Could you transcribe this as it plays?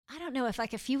don't know if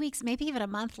like a few weeks, maybe even a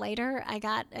month later, I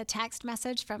got a text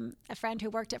message from a friend who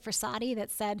worked at Versati that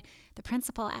said the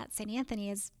principal at St. Anthony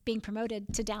is being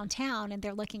promoted to downtown and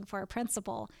they're looking for a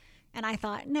principal. And I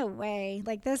thought, no way,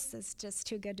 like this is just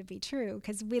too good to be true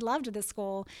because we loved the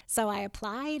school. So I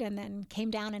applied and then came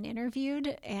down and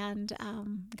interviewed and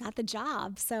got the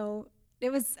job. So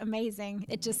it was amazing.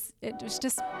 It was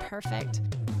just perfect.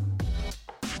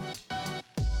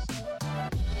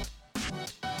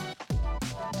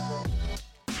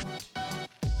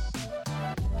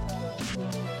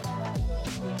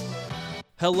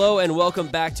 Hello and welcome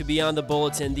back to Beyond the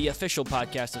Bulletin, the official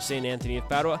podcast of St. Anthony of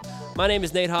Padua. My name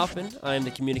is Nate Hoffman. I am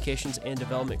the Communications and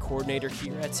Development Coordinator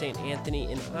here at St.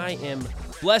 Anthony, and I am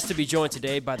blessed to be joined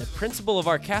today by the principal of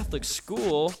our Catholic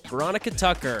school, Veronica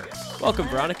Tucker. Welcome,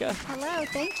 Veronica. Hello,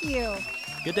 thank you.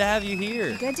 Good to have you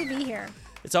here. Good to be here.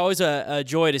 It's always a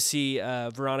joy to see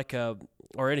Veronica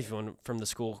or anyone from the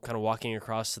school kind of walking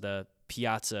across the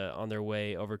piazza on their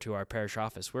way over to our parish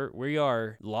office. We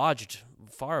are lodged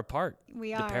far apart,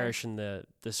 the parish and the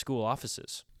school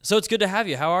offices. So it's good to have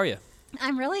you. How are you?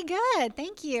 I'm really good.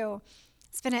 Thank you.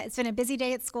 It's been a busy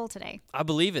day at school today. I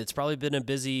believe it. It's probably been a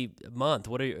busy month.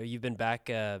 You've been back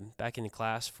in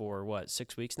class for what,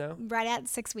 6 weeks now? Right at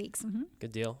 6 weeks. Mm-hmm.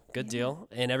 Good deal.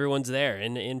 And everyone's there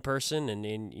in person, and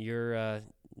in your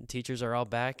teachers are all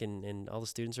back and all the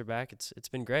students are back. It's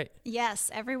been great.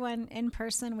 Yes, everyone in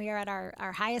person. We are at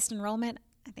our highest enrollment,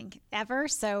 I think, ever.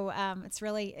 So it's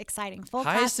really exciting. Full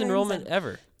highest enrollment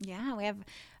ever. Yeah, we have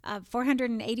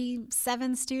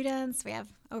 487 students. We have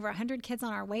over 100 kids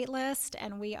on our wait list,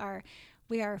 and we are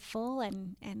full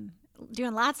and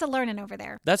doing lots of learning over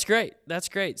there. That's great.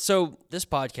 So this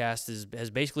podcast has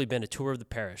basically been a tour of the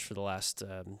parish for the last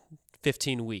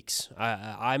 15 weeks.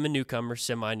 I'm a newcomer,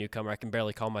 semi-newcomer. I can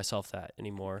barely call myself that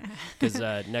anymore because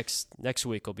next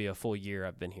week will be a full year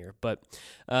I've been here. But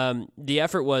the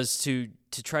effort was to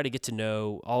try to get to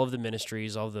know all of the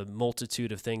ministries, all the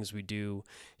multitude of things we do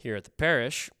here at the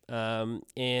parish.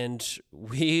 And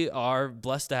we are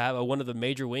blessed to have one of the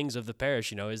major wings of the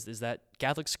parish, is that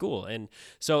Catholic school. And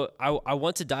so I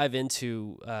want to dive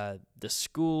into the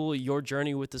school, your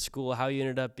journey with the school, how you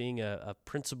ended up being a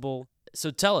principal. So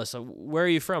tell us, where are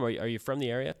you from? Are you from the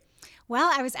area?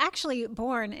 Well, I was actually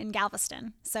born in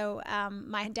Galveston. So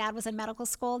my dad was in medical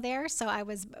school there. So I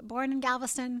was born in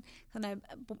Galveston, on a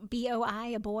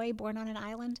BOI, a boy born on an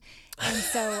island. And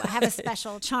so I have a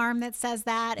special charm that says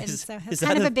that. And so it's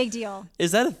kind of a big deal.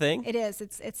 Is that a thing? It is.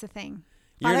 It's a thing.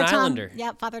 You're an islander.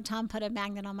 Yeah, Father Tom put a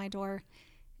magnet on my door,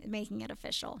 making it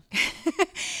official.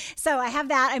 So I have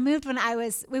that. I moved when I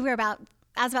was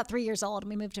about 3 years old, and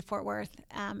we moved to Fort Worth,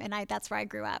 and that's where I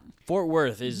grew up. Fort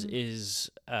Worth is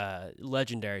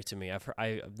legendary to me.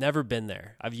 I've never been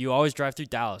there. You always drive through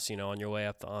Dallas, on your way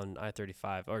up on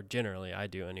I-35, or generally I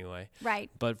do anyway. Right.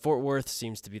 But Fort Worth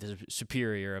seems to be the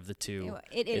superior of the two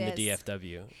in the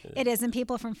DFW. It is, and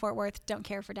people from Fort Worth don't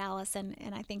care for Dallas, and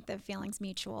I think the feeling's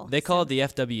mutual. They call it the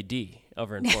FWD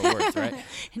over in Fort Worth, right?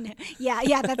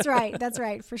 Yeah, that's right. That's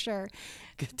right, for sure.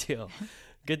 Good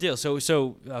deal. So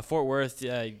Fort Worth,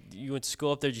 you went to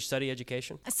school up there. Did you study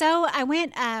education? So I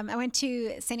went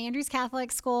to St. Andrew's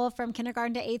Catholic School from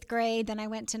kindergarten to 8th grade. Then I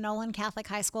went to Nolan Catholic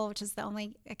High School, which is the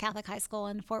only Catholic high school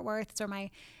in Fort Worth. It's where my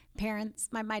parents,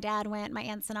 my dad went, my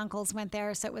aunts and uncles went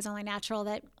there. So it was only natural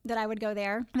that I would go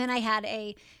there. And then I had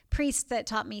a priest that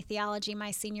taught me theology my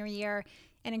senior year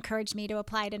and encouraged me to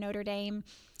apply to Notre Dame.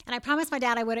 And I promised my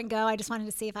dad I wouldn't go. I just wanted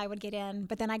to see if I would get in.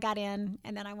 But then I got in,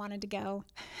 and then I wanted to go.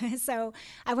 So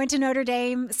I went to Notre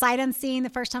Dame, sight unseen. The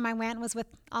first time I went was with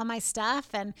all my stuff,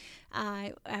 and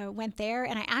I went there.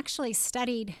 And I actually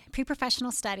studied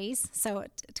pre-professional studies, so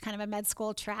it's kind of a med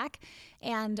school track,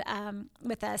 and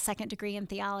with a second degree in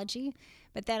theology.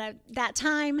 But then at that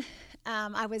time,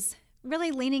 I was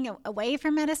really leaning away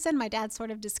from medicine. My dad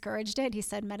sort of discouraged it. He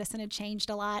said medicine had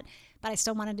changed a lot, but I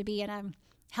still wanted to be in a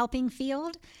helping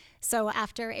field. So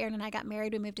after Aaron and I got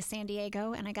married, we moved to San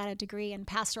Diego, and I got a degree in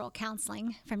pastoral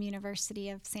counseling from University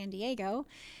of San Diego,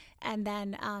 and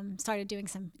then started doing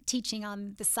some teaching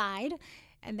on the side,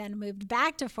 and then moved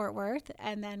back to Fort Worth,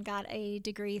 and then got a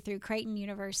degree through Creighton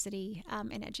University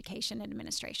in education and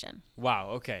administration. Wow.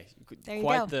 Okay. There you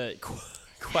go.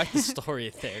 Quite the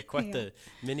story there. Quite the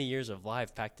many years of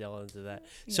life packed all into that.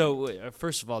 Yeah. So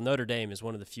first of all, Notre Dame is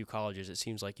one of the few colleges it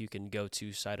seems like you can go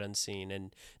to sight unseen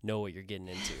and know what you're getting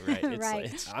into, right?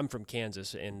 Right. I'm from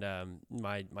Kansas, and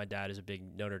my dad is a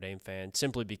big Notre Dame fan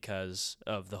simply because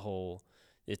of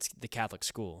it's the Catholic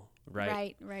school,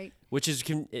 right? Right. Which is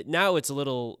now it's a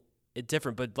little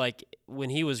different, but like when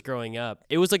he was growing up,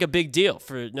 it was like a big deal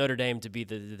for Notre Dame to be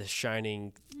the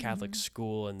shining Catholic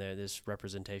school and this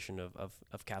representation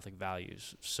of Catholic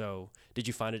values. So did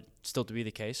you find it still to be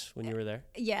the case when you were there?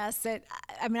 Yes.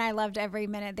 I mean, I loved every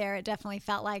minute there. It definitely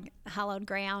felt like hallowed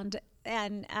ground.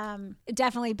 And it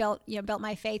definitely built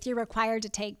my faith. You're required to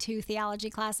take 2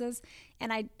 theology classes,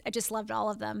 and I just loved all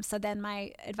of them. So then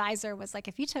my advisor was like,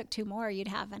 if you took 2 more, you'd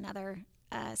have another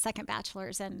second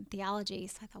bachelor's in theology.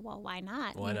 So I thought, well, why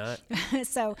not? Why not?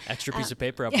 So extra piece of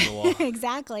paper up on the wall.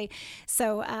 Exactly.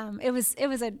 So it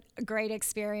was a great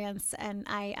experience, and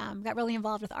I got really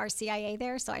involved with RCIA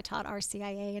there. So I taught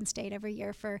RCIA and stayed every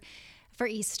year for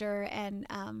Easter, and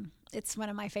it's one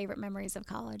of my favorite memories of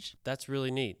college. That's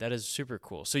really neat. That is super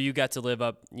cool. So you got to live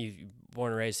you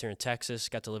born and raised here in Texas,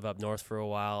 got to live up north for a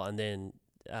while, and then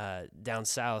down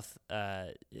south,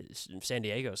 San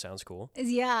Diego sounds cool.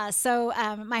 Yeah. So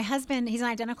my husband, he's an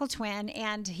identical twin,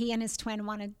 and he and his twin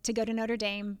wanted to go to Notre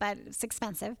Dame, but it's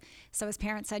expensive. So his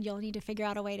parents said, you'll need to figure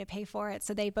out a way to pay for it.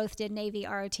 So they both did Navy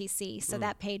ROTC. So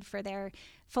that paid for their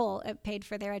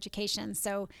education.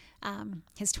 So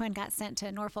his twin got sent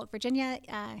to Norfolk, Virginia,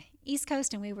 East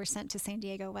Coast, and we were sent to San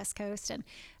Diego, West Coast. And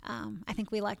I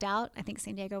think we lucked out. I think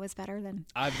San Diego was better than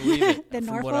I believe it. than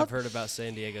From Norfolk. what I've heard about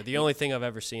San Diego, the only thing I've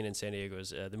ever seen in San Diego is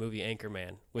the movie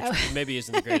Anchorman, which maybe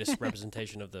isn't the greatest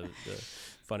representation of the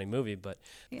funny movie. But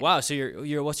wow, so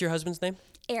you're what's your husband's name?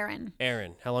 Aaron.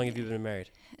 Aaron. How long have you been married?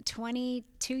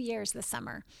 22 years this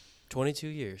summer. 22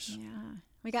 years. Yeah.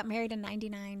 We got married in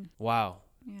 99. Wow.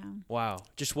 Yeah. Wow.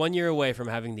 Just 1 year away from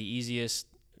having the easiest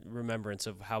remembrance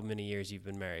of how many years you've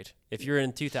been married. If you're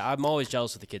in 2000, I'm always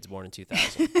jealous of the kids born in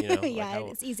 2000. You know, Yeah,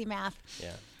 it's easy math.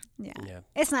 Yeah. Yeah.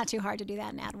 It's not too hard to do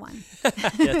that and add 1.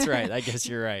 That's right. I guess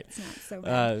you're right. It's not so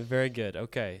bad. Very good.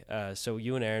 Okay. So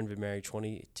you and Aaron have been married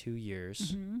 22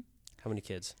 years. Mm-hmm. How many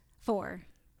kids? 4.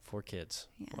 4 kids.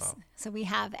 Yes. Wow. So we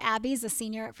have Abby's a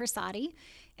senior at Versati,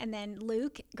 and then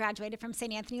Luke graduated from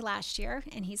St. Anthony last year,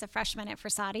 and he's a freshman at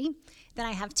Versati. Then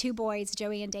I have 2 boys,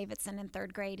 Joey and Davidson, in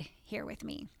 3rd grade here with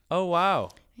me. Oh,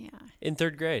 wow. Yeah. In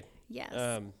 3rd grade.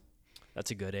 Yes.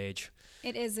 That's a good age.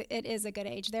 It is a good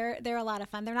age. They're a lot of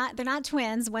fun. They're not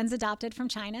twins. One's adopted from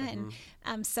China,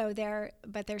 and so they're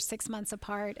 6 months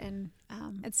apart, and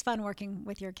it's fun working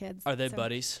with your kids. Are they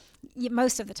buddies? Yeah,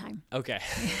 most of the time. Okay.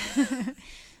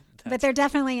 But they're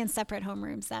definitely in separate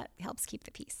homerooms. That helps keep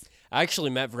the peace. I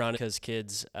actually met Veronica's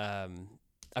kids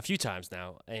a few times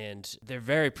now, and they're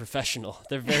very professional.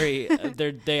 They're very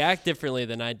they act differently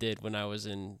than I did when I was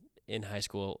in high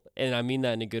school, and I mean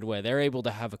that in a good way. They're able to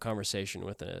have a conversation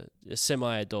with a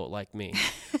semi-adult like me,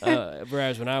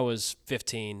 whereas when I was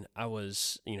 15, I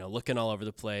was looking all over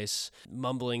the place,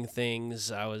 mumbling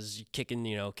things. I was kicking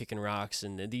rocks,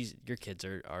 and your kids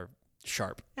are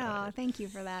sharp. Oh, thank you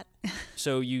for that.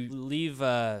 So you leave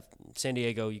San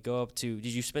Diego, you go up to,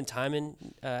 did you spend time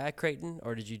at Creighton,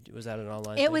 or was that an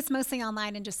online thing? It was mostly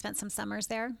online, and just spent some summers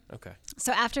there. Okay.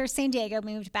 So after San Diego,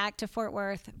 we moved back to Fort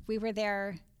Worth. We were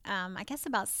there, I guess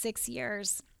about 6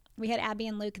 years. We had Abby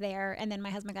and Luke there, and then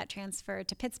my husband got transferred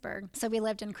to Pittsburgh. So we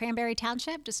lived in Cranberry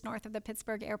Township, just north of the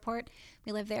Pittsburgh airport.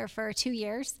 We lived there for 2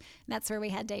 years, and that's where we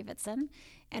had Davidson,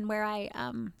 and where I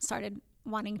started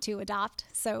wanting to adopt.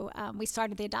 So we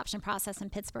started the adoption process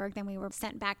in Pittsburgh. Then we were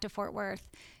sent back to Fort Worth,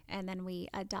 and then we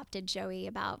adopted Joey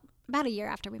about a year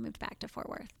after we moved back to Fort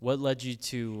Worth. What led you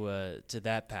to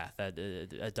that path, that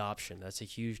adoption? That's a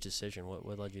huge decision.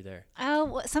 What led you there? Oh,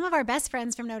 well, some of our best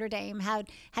friends from Notre Dame had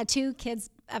 2 kids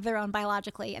of their own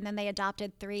biologically, and then they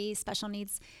adopted 3 special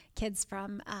needs kids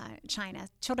from China,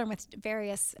 children with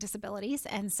various disabilities.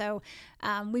 And so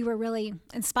we were really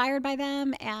inspired by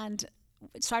them, and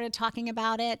started talking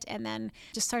about it, and then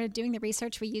just started doing the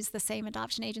research. We used the same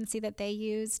adoption agency that they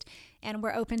used, and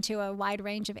we're open to a wide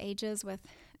range of ages with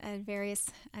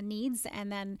various needs.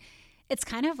 And then it's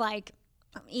kind of like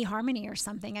eHarmony or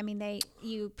something. I mean,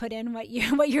 you put in what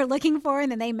you're looking for,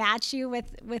 and then they match you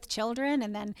with children.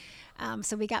 And then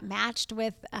so we got matched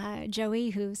with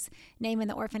Joey, whose name in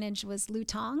the orphanage was Lu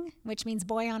Tong, which means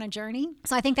boy on a journey.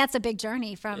 So I think that's a big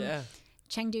journey from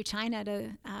Chengdu, China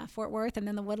to Fort Worth, and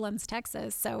then the Woodlands,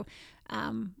 Texas. So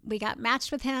we got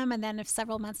matched with him, and then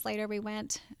several months later we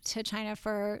went to China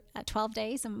for 12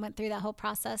 days and went through that whole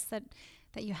process that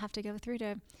you have to go through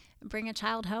to bring a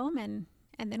child home, and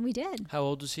then we did. How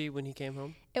old was he when he came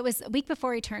home? It was a week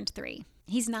before he turned 3.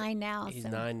 He's 9 now. He's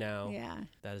 9 now. Yeah.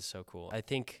 That is so cool. I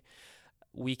think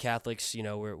we Catholics,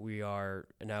 we are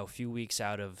now a few weeks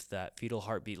out of that fetal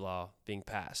heartbeat law being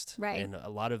passed. Right. And a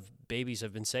lot of babies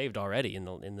have been saved already in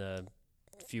the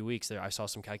few weeks there. I saw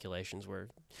some calculations where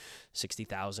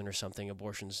 60,000 or something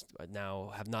abortions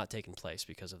now have not taken place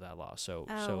because of that law. So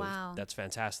wow. That's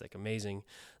fantastic. Amazing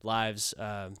lives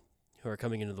who are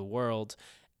coming into the world.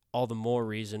 all the more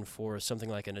reason for something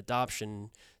like an adoption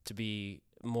to be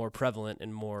more prevalent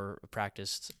and more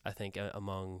practiced, I think,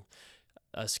 among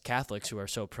us Catholics who are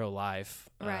so pro-life.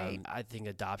 Right. I think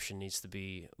adoption needs to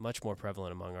be much more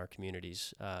prevalent among our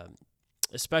communities,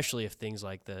 especially if things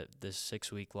like the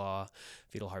 6-week law,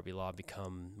 fetal heartbeat law,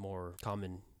 become more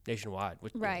common nationwide.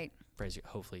 Which, Right.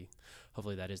 Hopefully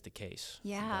that is the case.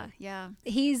 Yeah, yeah.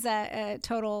 He's a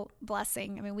total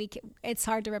blessing. I mean, it's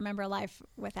hard to remember life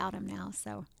without him now.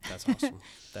 So that's awesome.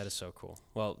 That is so cool.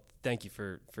 Well, thank you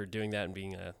for doing that and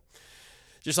being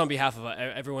just on behalf of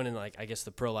everyone in, like, I guess,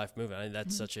 the pro-life movement. I mean,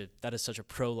 that is such a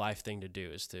pro-life thing to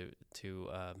do, is to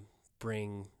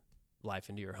bring life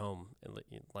into your home and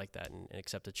like that, and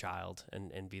accept a child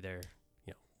and be there.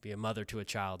 Be a mother to a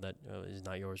child that is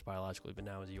not yours biologically, but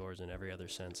now is yours in every other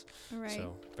sense. Right.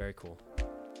 So very cool.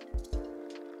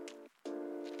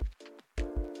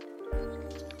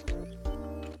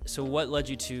 So what led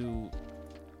you to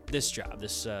this job,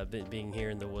 this being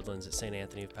here in the Woodlands at St.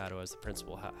 Anthony of Padua as the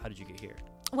principal? How did you get here?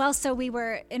 Well, so we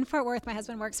were in Fort Worth. My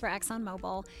husband works for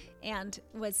ExxonMobil and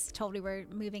was told we were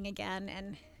moving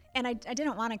again. And I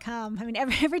didn't want to come. I mean,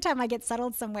 every time I get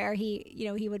settled somewhere, he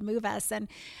would move us. And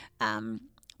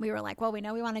we were like, well, we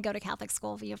know we want to go to Catholic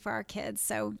school for our kids.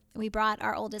 So we brought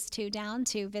our oldest 2 down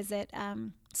to visit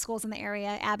schools in the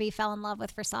area. Abby fell in love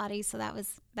with Versati, so that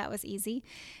was easy.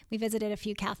 We visited a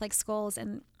few Catholic schools,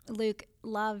 and Luke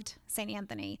loved St.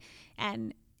 Anthony.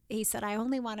 And he said, I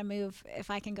only want to move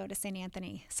if I can go to St.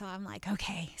 Anthony. So I'm like,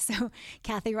 okay. So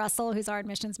Kathy Russell, who's our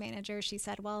admissions manager, she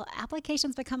said, well,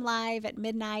 applications become live at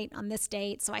midnight on this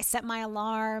date. So I set my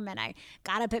alarm and I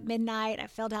got up at midnight. I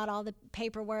filled out all the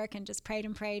paperwork and just prayed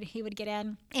and prayed he would get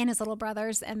in, and his little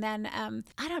brothers. And then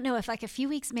I don't know if like a few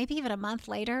weeks, maybe even a month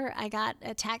later, I got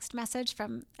a text message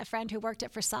from a friend who worked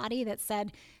at Versati that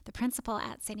said the principal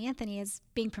at St. Anthony is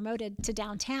being promoted to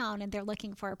downtown and they're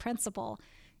looking for a principal.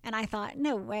 And I thought,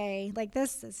 no way, like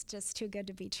this is just too good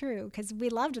to be true, because we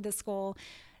loved the school.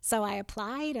 So I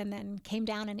applied and then came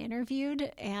down and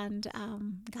interviewed and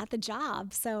got the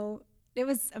job. So it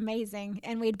was amazing.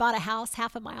 And we'd bought a house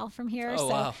half a mile from here. Oh, so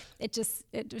wow. It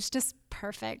was just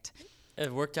perfect.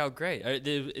 It worked out great.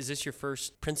 Is this your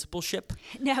first principalship?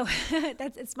 No,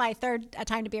 it's my third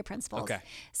time to be a principal. Okay.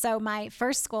 So my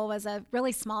first school was a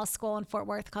really small school in Fort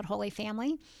Worth called Holy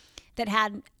Family that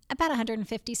had about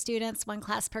 150 students, 1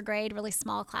 class per grade, really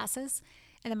small classes.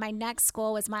 And then my next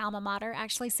school was my alma mater,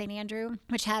 actually, St. Andrew,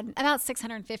 which had about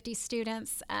 650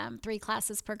 students, 3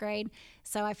 classes per grade.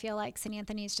 So I feel like St.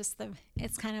 Anthony is just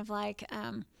it's kind of like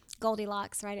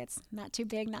Goldilocks, right? It's not too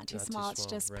big, not too small. It's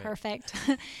just right. Perfect.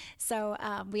 So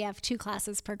we have 2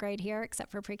 classes per grade here,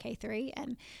 except for pre-K 3,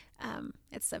 and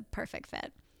it's a perfect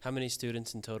fit. How many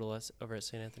students in total over at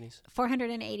St. Anthony's?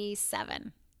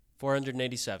 487.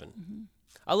 487. Mm-hmm.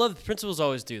 I love principals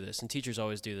always do this, and teachers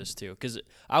always do this too, because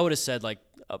I would have said like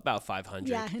about 500.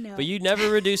 Yeah, I know. But you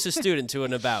never reduce a student to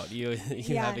an about. You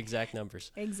Yeah. have exact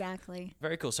numbers. Exactly.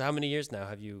 Very cool. So how many years now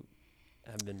have you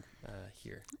been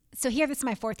here? So here, this is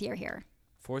my 4th year here.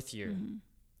 4th year. Mm-hmm.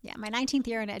 Yeah, my 19th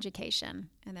year in education,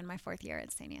 and then my 4th year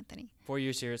at St. Anthony. 4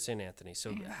 years here at St. Anthony.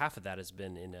 So half of that has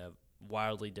been in a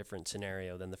wildly different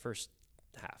scenario than the first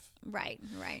half. Right.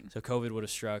 So COVID would have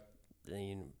struck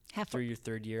through your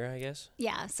 3rd year, I guess?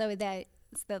 Yeah, so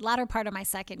it's the latter part of my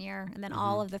 2nd year, and then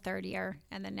all of the 3rd year,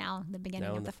 and then now the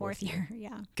beginning of the 4th year.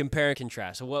 Yeah. Compare and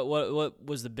contrast. So what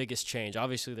was the biggest change?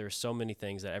 Obviously, there were so many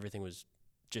things that everything was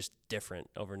just different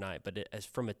overnight. But as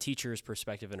from a teacher's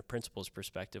perspective and a principal's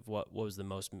perspective, what was the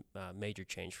most major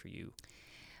change for you?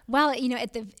 Well,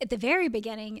 at the very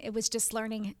beginning, it was just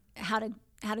learning how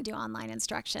to do online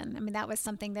instruction. I mean, that was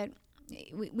something that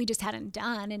we just hadn't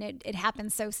done, and it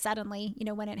happened so suddenly,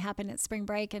 when it happened at spring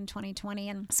break in 2020.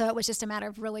 And so it was just a matter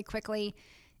of really quickly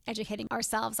educating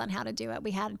ourselves on how to do it.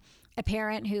 We had a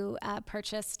parent who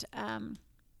purchased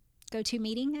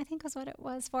GoToMeeting, I think was what it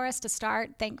was for us to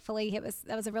start. Thankfully,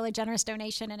 that was a really generous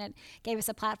donation, and it gave us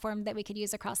a platform that we could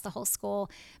use across the whole school.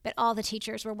 But all the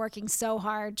teachers were working so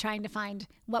hard trying to find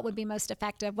what would be most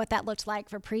effective. What that looked like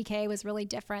for pre-K was really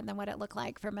different than what it looked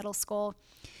like for middle school.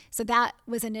 So that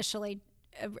was initially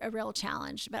a real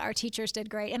challenge, but our teachers did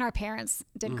great, and our parents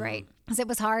did great, because it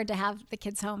was hard to have the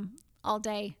kids home all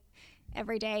day,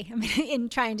 every day, in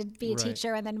trying to be a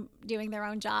teacher and then doing their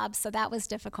own jobs. So that was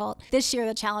difficult. This year,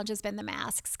 the challenge has been the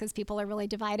masks, because people are really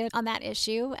divided on that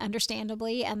issue,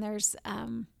 understandably. And there's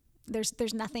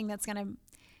nothing that's going to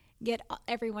get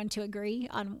everyone to agree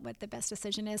on what the best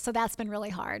decision is. So that's been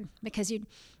really hard, because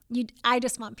I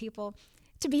just want people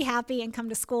to be happy and come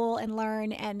to school and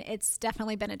learn, and it's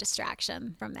definitely been a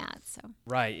distraction from that. So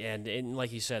right, and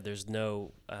like you said, there's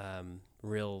no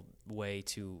real way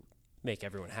to make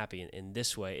everyone happy in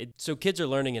this way. So kids are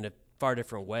learning in a far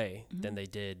different way than they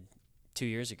did 2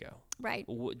 years ago. Right.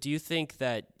 Do you think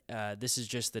that this is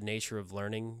just the nature of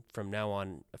learning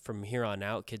from here on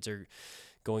out? Kids are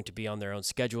going to be on their own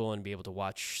schedule and be able to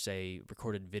watch, say,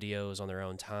 recorded videos on their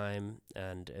own time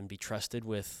and be trusted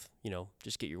with,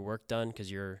 just get your work done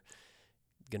because you're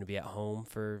going to be at home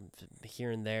for here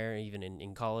and there, even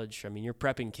in college. I mean, you're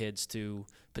prepping kids to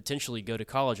potentially go to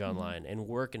college online and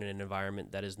work in an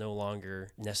environment that is no longer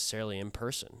necessarily in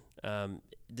person.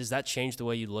 Does that change the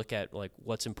way you look at like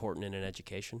what's important in an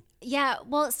education? Yeah,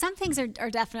 well, some things are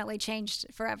definitely changed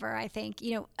forever, I think.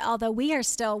 Although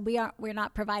we're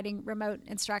not providing remote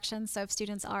instruction. So if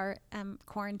students are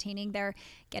quarantining, they're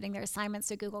getting their assignments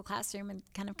to Google Classroom and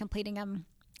kind of completing them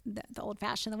the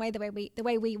old-fashioned the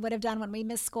way we would have done when we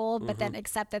missed school, but then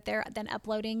except that they're then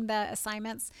uploading the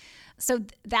assignments. So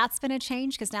that's been a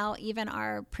change because now even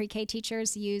our pre-K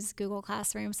teachers use Google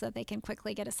Classroom so that they can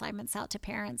quickly get assignments out to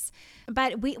parents.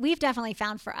 But we've definitely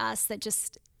found for us that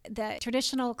just the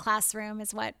traditional classroom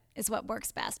is what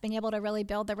works best, being able to really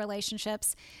build the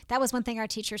relationships. That was one thing our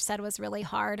teachers said was really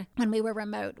hard when we were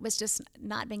remote, was just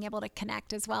not being able to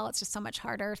connect as well. It's just so much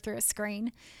harder through a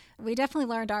screen. We definitely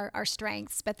learned our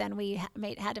strengths, but then we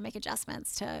had to make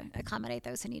adjustments to accommodate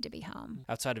those who need to be home.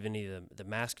 Outside of any of the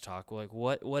mask talk, like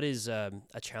what is a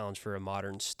challenge for a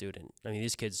modern student? I mean,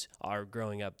 these kids are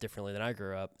growing up differently than I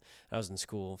grew up. I was in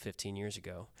school 15 years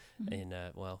ago,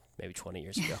 maybe 20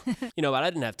 years ago. But I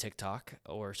didn't have TikTok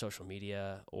or social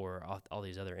media or all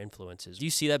these other influences. Do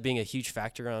you see that being a huge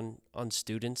factor on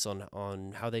students,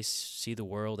 on how they see the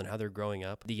world and how they're growing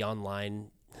up, the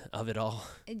online of it all?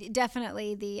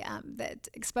 Definitely the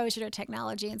exposure to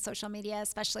technology and social media,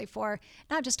 especially for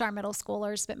not just our middle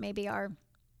schoolers, but maybe our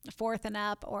fourth and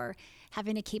up, or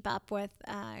having to keep up with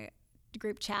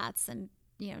group chats and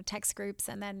text groups,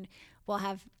 and then we'll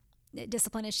have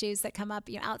discipline issues that come up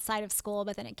outside of school,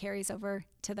 but then it carries over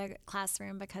to the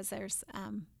classroom because there's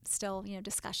still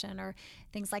discussion or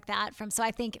things like that. So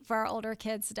I think for our older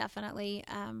kids, definitely.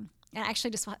 And I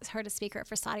actually just heard a speaker at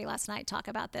Versati last night talk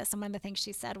about this, and one of the things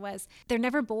she said was they're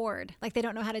never bored. Like, they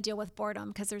don't know how to deal with boredom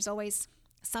because there's always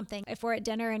something. If we're at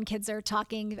dinner and kids are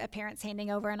talking, a parent's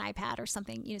handing over an iPad or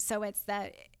something, so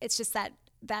it's just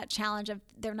that challenge of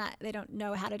they don't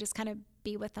know how to just kind of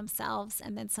be with themselves,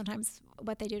 and then sometimes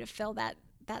what they do to fill that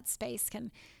space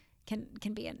can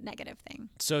be a negative thing.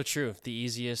 So true. The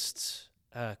easiest,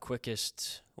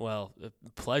 quickest,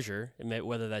 pleasure,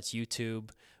 whether that's YouTube,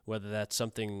 whether that's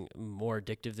something more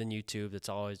addictive than YouTube that's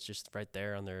always just right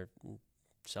there on their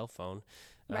cell phone.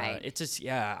 Right. It's just,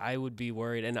 I would be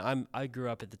worried. And I grew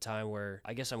up at the time where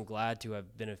I guess I'm glad to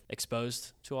have been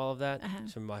exposed to all of that.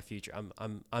 So in my future,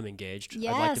 I'm engaged.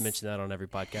 Yes. I'd like to mention that on every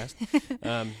podcast.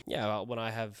 When I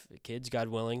have kids, God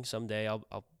willing, someday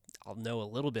I'll know a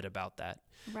little bit about that.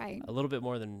 Right. A little bit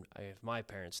more than if my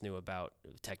parents knew about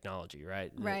technology,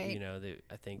 right? Right.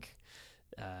 I think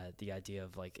the idea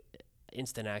of like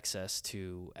instant access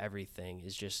to everything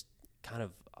is just kind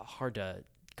of hard to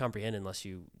comprehend unless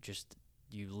you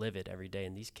live it every day.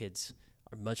 And these kids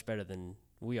are much better than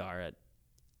we are at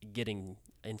getting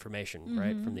information,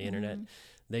 right, from the internet.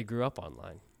 They grew up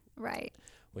online. Right.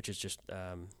 Which is just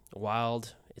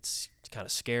wild. It's kind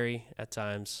of scary at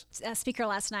times. A speaker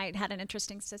last night had an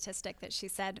interesting statistic that she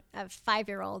said of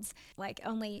 5-year-olds, like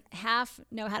only half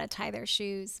know how to tie their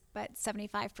shoes, but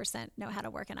 75% know how to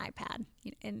work an iPad.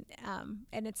 And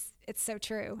it's so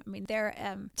true. I mean, their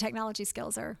technology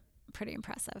skills are pretty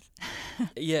impressive.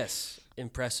 Yes,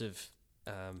 impressive.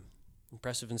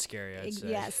 Impressive and scary, I'd say.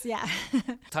 Yes, yeah.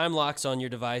 Time locks on your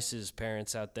devices,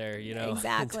 parents out there,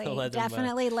 Exactly.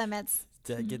 Definitely limits.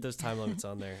 To get those time limits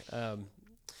on there.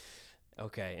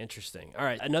 Okay, interesting. All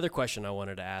right, another question I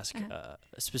wanted to ask,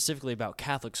 specifically about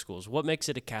Catholic schools. What makes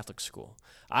it a Catholic school?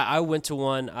 I went to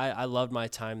one. I loved my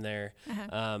time there.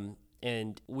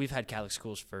 And we've had Catholic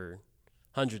schools for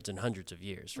hundreds and hundreds of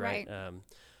years, right?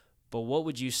 But what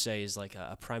would you say is like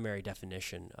a primary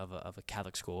definition of a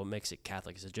Catholic school? What makes it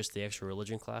Catholic? Is it just the extra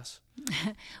religion class?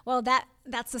 Well,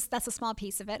 that's a small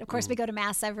piece of it. Of course, we go to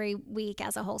Mass every week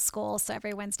as a whole school, so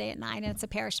every Wednesday at 9, and it's a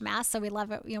parish Mass, so we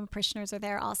love it. Parishioners are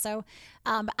there also.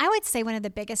 But I would say one of the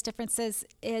biggest differences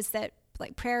is that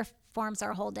like prayer forms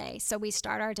our whole day. So we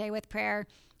start our day with prayer,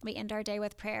 we end our day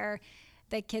with prayer.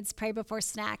 The kids pray before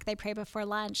snack. They pray before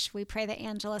lunch. We pray the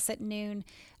Angelus at noon.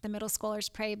 The middle schoolers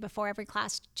pray before every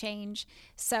class change.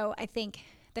 So I think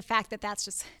the fact that that's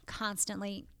just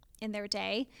constantly in their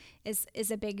day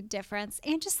is a big difference.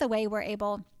 And just the way we're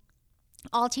able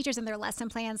all teachers in their lesson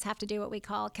plans have to do what we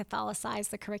call Catholicize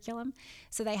the curriculum.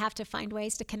 So they have to find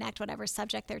ways to connect whatever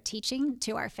subject they're teaching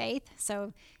to our faith.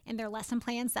 So in their lesson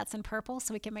plans, that's in purple,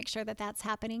 so we can make sure that that's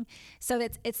happening. So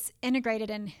it's integrated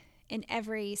in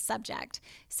every subject.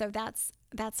 So that's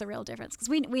a real difference, because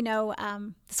we know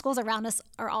the schools around us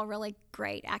are all really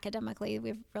great academically. We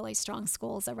have really strong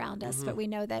schools around us, but we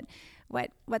know that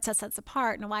what sets us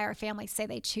apart and why our families say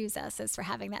they choose us is for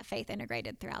having that faith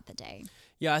integrated throughout the day.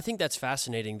 Yeah, I think that's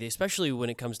fascinating, especially when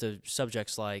it comes to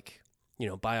subjects like,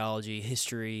 biology,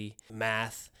 history,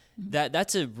 math.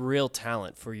 That's a real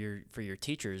talent for your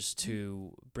teachers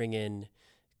to bring in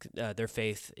their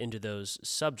faith into those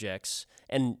subjects.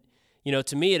 And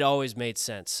to me, it always made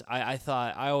sense. I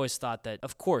always thought that,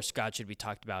 of course, God should be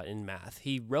talked about in math.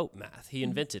 He wrote math. He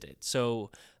invented it.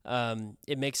 So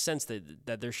it makes sense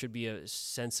that there should be a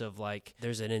sense of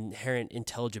there's an inherent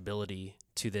intelligibility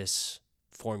to this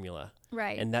formula.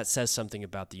 Right. And that says something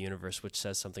about the universe, which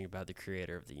says something about the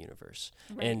creator of the universe.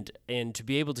 Right. And to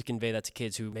be able to convey that to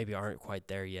kids who maybe aren't quite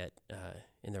there yet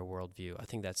in their worldview, I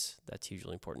think that's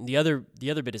hugely important. The other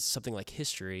bit is something like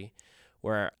history,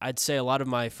 where I'd say a lot of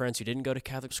my friends who didn't go to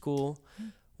Catholic school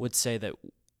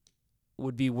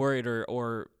would be worried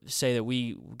or say that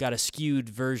we got a skewed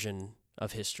version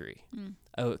of history,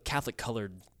 a Catholic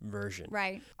colored version.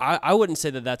 Right. I wouldn't say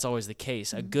that that's always the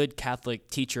case. A good Catholic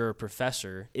teacher or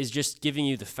professor is just giving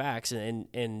you the facts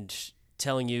and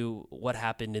telling you what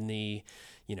happened in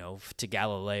to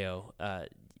Galileo.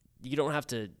 You don't have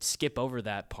to skip over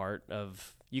that part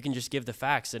of. You can just give the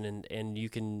facts, and you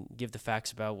can give the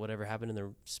facts about whatever happened in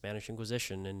the Spanish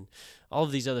Inquisition and all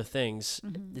of these other things.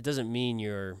 It doesn't mean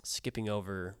you're skipping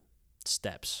over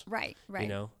steps. Right.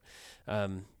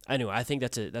 Anyway, I think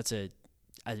that's a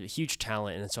huge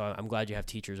talent, and so I'm glad you have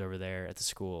teachers over there at the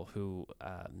school who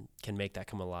can make that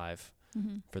come alive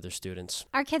for their students.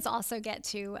 Our kids also get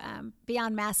to,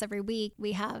 beyond Mass every week,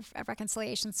 we have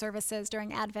reconciliation services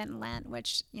during Advent and Lent,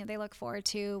 which they look forward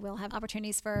to. We'll have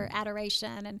opportunities for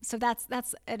adoration, and so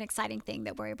that's an exciting thing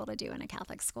that we're able to do in a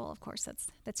Catholic school. Of course,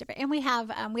 that's different. And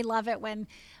we love it when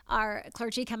our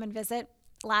clergy come and visit.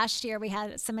 Last year we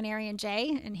had Seminarian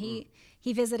Jay, and he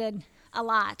visited a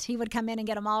lot. He would come in and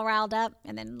get them all riled up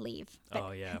and then leave. But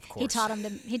oh yeah, of course. He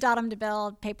taught them to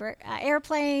build paper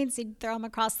airplanes. He'd throw them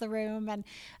across the room, and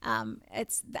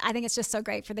I think it's just so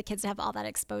great for the kids to have all that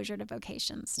exposure to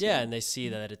vocations too. Yeah, and they see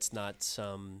that it's not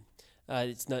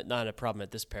it's not a problem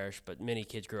at this parish, but many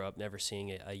kids grow up never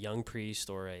seeing a young priest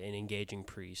or an engaging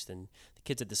priest, and the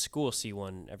kids at the school see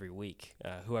one every week.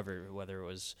 Whether it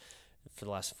was for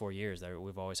the last 4 years,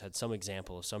 we've always had some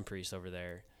example of some priest over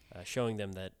there showing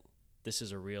them that this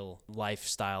is a real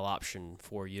lifestyle option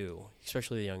for you,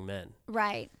 especially the young men.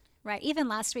 Right. Even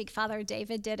last week, Father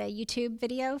David did a YouTube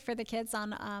video for the kids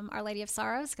on Our Lady of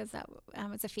Sorrows, because that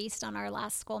was a feast on our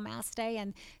last school Mass day,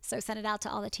 and so sent it out to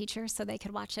all the teachers so they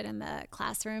could watch it in the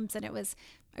classrooms. And it was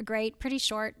a great, pretty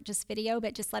short just video,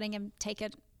 but just letting him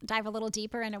dive a little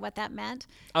deeper into what that meant.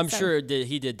 I'm sure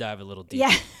he did dive a little deeper.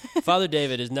 Yeah. Father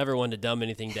David is never one to dumb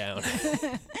anything down.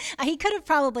 He could have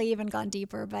probably even gone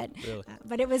deeper, but really?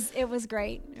 But it was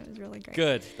great. It was really great.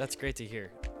 Good. That's great to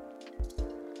hear.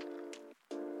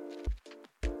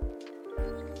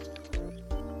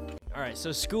 All right,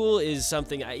 so school is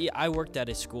something, I worked at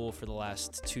a school for the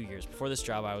last 2 years. Before this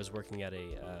job, I was working at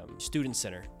a student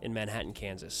center in Manhattan,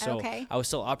 Kansas. So okay. I was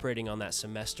still operating on that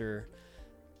semester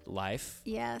life.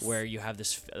 Yes. Where you have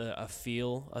this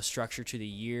a structure to the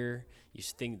year. You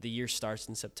think the year starts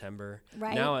in September.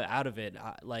 Right. Now out of it,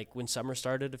 like when summer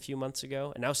started a few months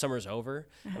ago, and now summer's over,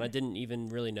 and I didn't even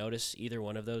really notice either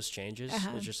one of those changes.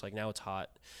 It's just like now it's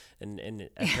hot, and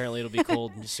apparently it'll be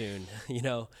cold soon,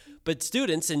 But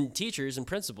students and teachers and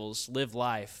principals live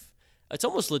life. It's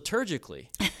almost liturgically,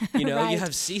 Right. You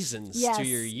have seasons to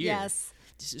your year. Yes.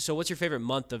 So what's your favorite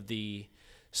month of the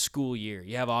school year?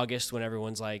 You have August when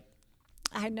everyone's like,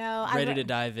 I know. ready to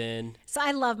dive in. So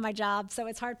I love my job, so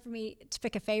it's hard for me to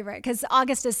pick a favorite, because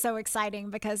August is so exciting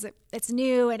because it's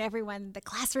new, and the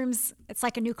classrooms, it's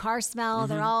like a new car smell.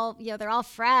 They're all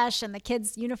fresh, and the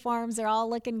kids' uniforms are all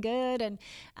looking good, and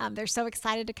they're so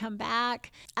excited to come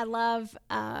back. I love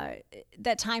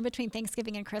that time between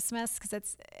Thanksgiving and Christmas,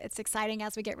 because it's exciting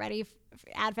as we get ready.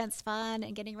 Advent's fun,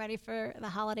 and getting ready for the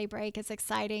holiday break is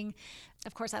exciting.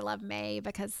 Of course, I love May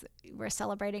because we're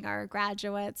celebrating our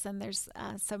graduates, and there's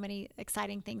so many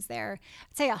exciting things there.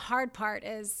 I'd say a hard part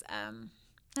is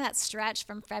that stretch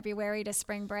from February to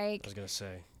spring break. I was going to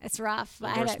say. It's rough.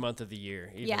 The worst month of the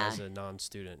year, even Yeah. as a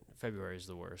non-student. February is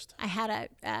the worst. I had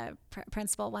a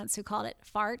principal once who called it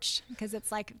Farch because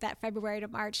it's like that February to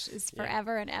March is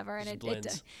forever and ever. And it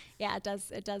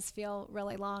does feel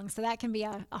really long. So that can be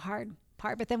a hard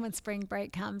part. But then when spring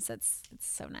break comes, it's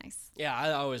so nice. Yeah,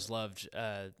 I always loved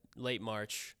late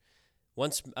March.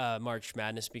 Once March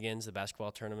Madness begins, the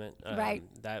basketball tournament, Right.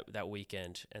 that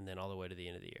weekend, and then all the way to the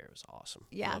end of the year, it was awesome.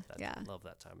 Yeah, Love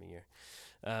that time of year.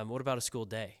 What about a school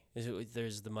day?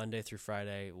 There's the Monday through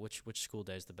Friday. Which school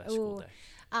day is the best school day?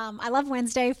 I love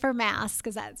Wednesday for Mass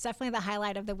because that's definitely the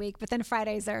highlight of the week. But then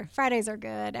Fridays are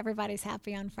good. Everybody's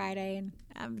happy on Friday,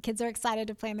 and kids are excited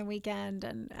to play in the weekend,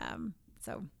 and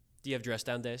so. Do you have dress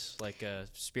down days, like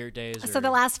spirit days? So the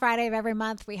last Friday of every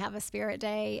month we have a spirit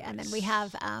day, and then we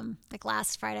have like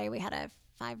last Friday we had a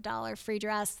 $5 free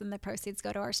dress, and the proceeds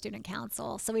go to our student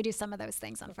council. So we do some of those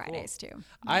things on Fridays too.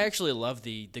 I actually love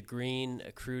the green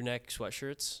crew neck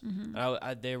sweatshirts.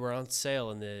 Mm-hmm. They were on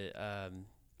sale in the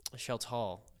Shelts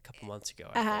Hall a couple months ago,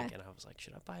 I think, and I was like,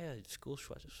 should I buy a school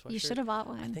sweatshirt? You should have bought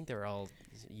one. I think they were all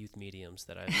youth mediums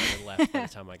that I left by the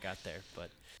time I got there, but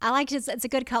I like it. It's a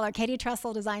good color. Katie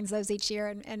Tressel designs those each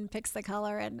year and picks the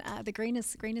color, and the green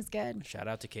is good. Shout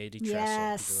out to Katie Tressel.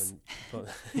 Yes.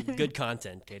 Doing good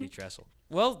content, Katie Tressel.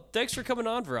 Well, thanks for coming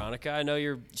on, Veronica. I know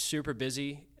you're super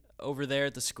busy over there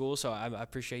at the school, so I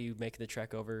appreciate you making the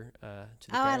trek over to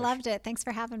the parish. I loved it. Thanks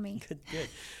for having me. Good.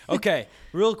 Okay,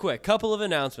 real quick, couple of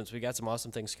announcements. We got some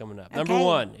awesome things coming up. Okay. Number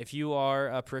one, if you are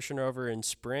a parishioner over in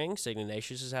Spring, St.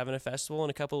 Ignatius is having a festival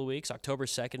in a couple of weeks, October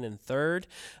 2nd and 3rd.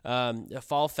 A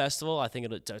fall festival, I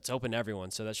think it's open to everyone,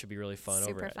 so that should be really fun.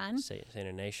 Super over fun. At St.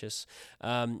 Ignatius.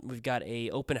 We've got a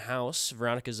open house.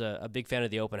 Veronica's a big fan of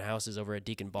the open houses over at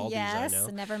Deacon Baldy's, yes, I know.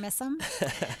 never miss them.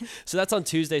 So that's on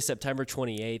Tuesday, September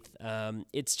 28th.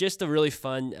 It's just a really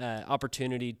fun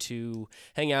opportunity to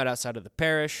hang out outside of the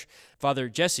parish. Father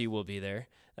Jesse will be there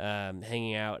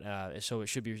hanging out, so it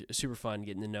should be super fun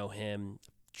getting to know him.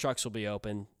 Trucks will be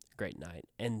open. Great night.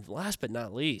 And last but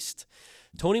not least,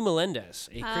 Tony Melendez,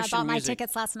 a Christian bought my music...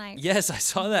 tickets last night. Yes, I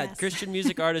saw that. Yes. Christian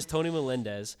music artist Tony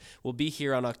Melendez will be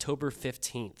here on October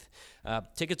 15th.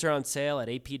 Tickets are on sale at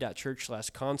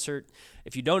ap.church/concert.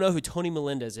 If you don't know who Tony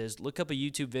Melendez is, look up a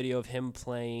YouTube video of him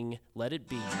playing Let It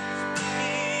Be.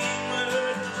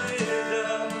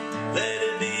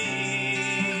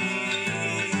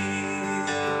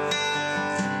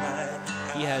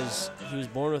 He was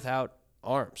born without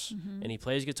arms, and he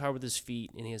plays guitar with his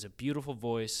feet, and he has a beautiful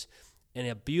voice and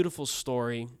a beautiful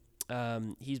story.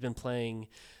 He's been playing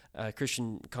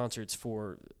Christian concerts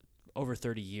for over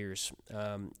 30 years,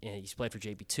 and he's played for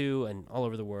JP2 and all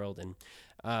over the world, and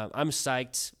I'm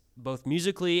psyched both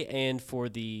musically and for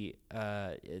the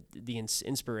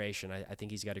inspiration. I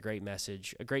think he's got a great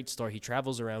message, a great story. He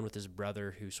travels around with his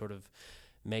brother who sort of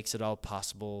makes it all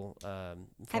possible for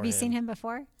Have you seen him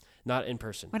before? Not in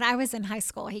person. When I was in high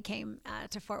school, he came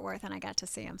to Fort Worth, and I got to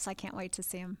see him. So I can't wait to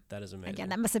see him. That is amazing. Again,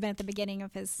 that must have been at the beginning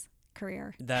of his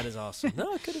career. That is awesome.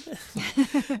 No, it could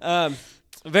have been.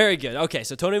 Very good. Okay,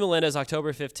 so Tony Melendez,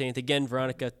 October 15th. Again,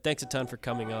 Veronica, thanks a ton for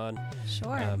coming on.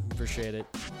 Sure. Appreciate it.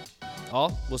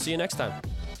 All, we'll see you next time.